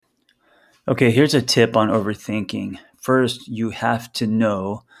Okay, here's a tip on overthinking. First, you have to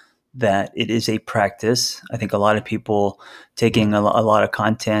know that it is a practice. I think a lot of people taking a lot of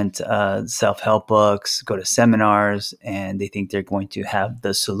content, self-help books, go to seminars, and they think they're going to have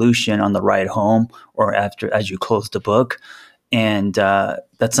the solution on the ride home or after as you close the book. And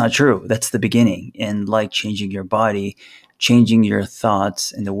that's not true. That's the beginning. And like changing your body, changing your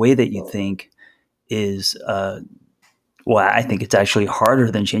thoughts and the way that you think is well, I think it's actually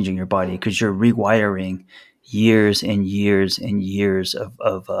harder than changing your body because you're rewiring years and years and years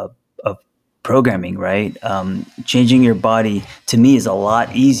of programming, right? Changing your body to me is a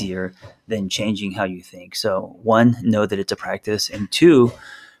lot easier than changing how you think. So, one, know that it's a practice, and two,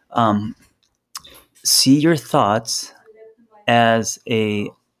 um, see your thoughts as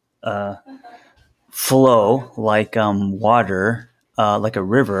a uh, flow like water, like a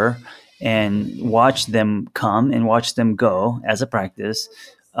river, and watch them come and watch them go as a practice.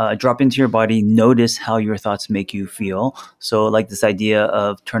 Drop into your body, notice how your thoughts make you feel. So, like this idea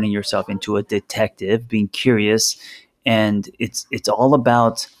of turning yourself into a detective, being curious, and it's all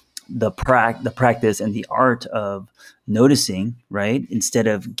about the practice and the art of noticing, right? Instead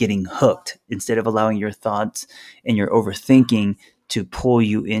of getting hooked, instead of allowing your thoughts and your overthinking to pull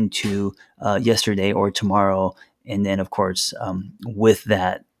you into yesterday or tomorrow. And then, of course,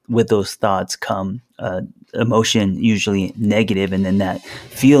 with those thoughts come emotion, usually negative, and then that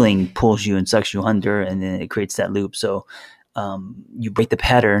feeling pulls you and sucks you under, and then it creates that loop. So you break the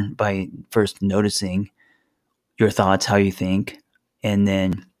pattern by first noticing your thoughts, how you think, and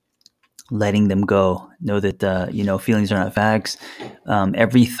then letting them go. Know that feelings are not facts.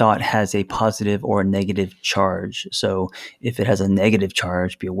 Every thought has a positive or a negative charge. So if it has a negative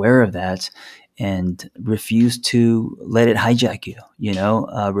charge, be aware of that and refuse to let it hijack you.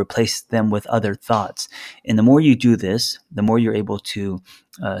 Replace them with other thoughts. And the more you do this, the more you're able to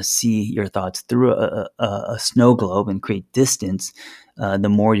see your thoughts through a snow globe and create distance. The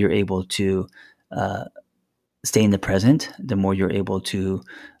more you're able to uh, stay in the present, the more you're able to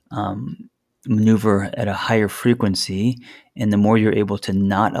um, maneuver at a higher frequency, and the more you're able to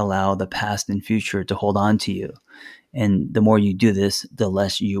not allow the past and future to hold on to you. And the more you do this, the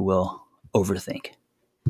less you will overthink.